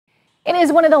It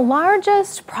is one of the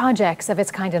largest projects of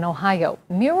its kind in Ohio.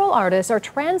 Mural artists are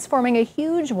transforming a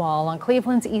huge wall on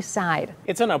Cleveland's east side.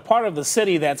 It's in a part of the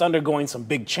city that's undergoing some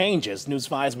big changes. News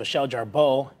 5's Michelle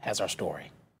Jarboe has our story.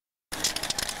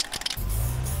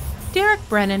 Derek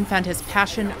Brennan found his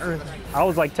passion early. I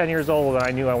was like 10 years old and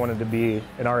I knew I wanted to be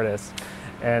an artist.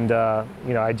 And,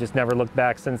 I just never looked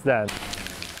back since then.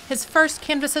 His first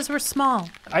canvases were small.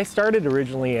 I started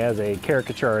originally as a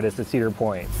caricature artist at Cedar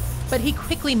Point. But he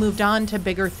quickly moved on to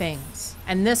bigger things.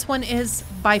 And this one is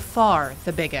by far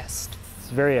the biggest.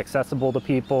 It's very accessible to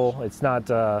people. It's not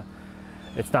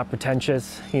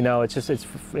pretentious.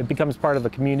 It becomes part of a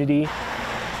community.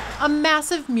 A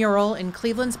massive mural in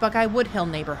Cleveland's Buckeye-Woodhill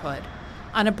neighborhood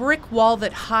on a brick wall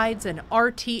that hides an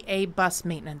RTA bus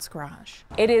maintenance garage.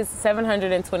 It is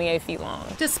 728 feet long.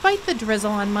 Despite the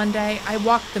drizzle on Monday, I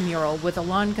walked the mural with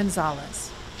Alon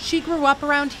Gonzalez. She grew up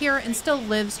around here and still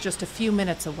lives just a few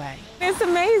minutes away. It's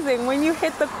amazing. When you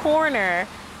hit the corner,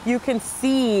 you can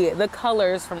see the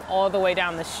colors from all the way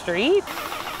down the street.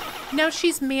 Now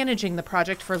she's managing the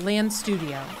project for Land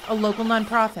Studio, a local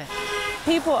nonprofit.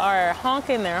 People are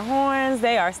honking their horns,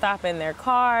 they are stopping their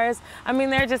cars. I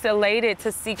mean, they're just elated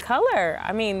to see color.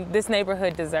 I mean, this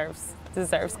neighborhood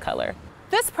deserves color.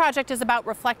 This project is about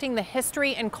reflecting the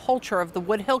history and culture of the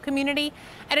Woodhill community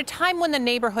at a time when the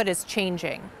neighborhood is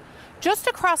changing. Just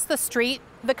across the street,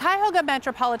 the Cuyahoga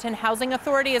Metropolitan Housing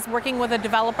Authority is working with a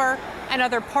developer and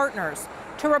other partners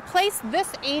to replace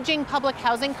this aging public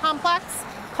housing complex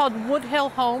called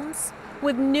Woodhill Homes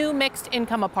with new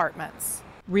mixed-income apartments,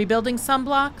 rebuilding some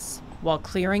blocks while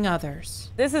clearing others.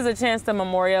 This is a chance to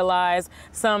memorialize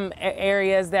some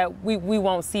areas that we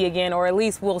won't see again, or at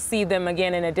least we'll see them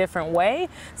again in a different way.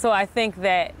 So I think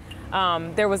that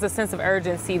there was a sense of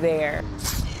urgency there.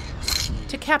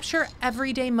 To capture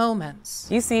everyday moments.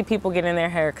 You see people getting their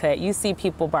hair cut, you see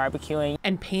people barbecuing.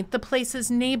 And paint the places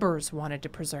neighbors wanted to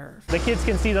preserve. The kids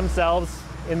can see themselves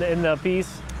in the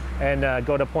piece and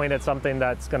go to point at something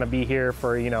that's going to be here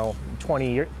for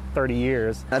 20, 30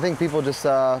 years. I think people just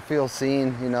feel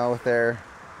seen, with their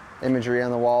imagery on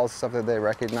the walls, stuff that they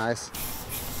recognize.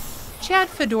 Chad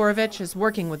Fedorovich is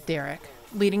working with Derek,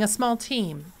 leading a small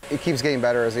team. It keeps getting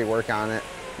better as we work on it,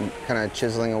 kind of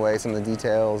chiseling away some of the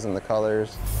details and the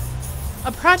colors.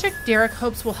 A project Derek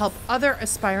hopes will help other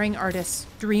aspiring artists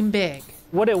dream big.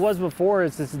 What it was before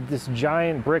is this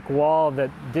giant brick wall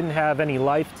that didn't have any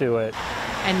life to it.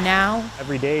 And now,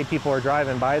 every day people are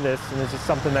driving by this, and this is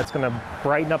something that's going to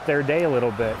brighten up their day a little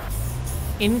bit.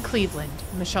 In Cleveland,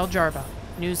 Michelle Jarboe,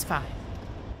 News 5.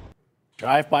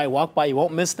 Drive by, walk by, you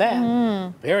won't miss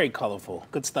that. Very colorful.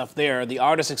 Good stuff there. The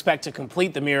artists expect to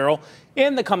complete the mural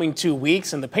in the coming 2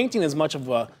 weeks, and the painting is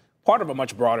part of a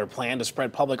much broader plan to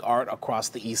spread public art across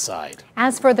the east side.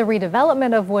 As for the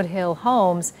redevelopment of Woodhill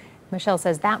Homes, Michelle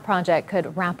says that project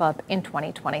could wrap up in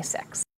 2026.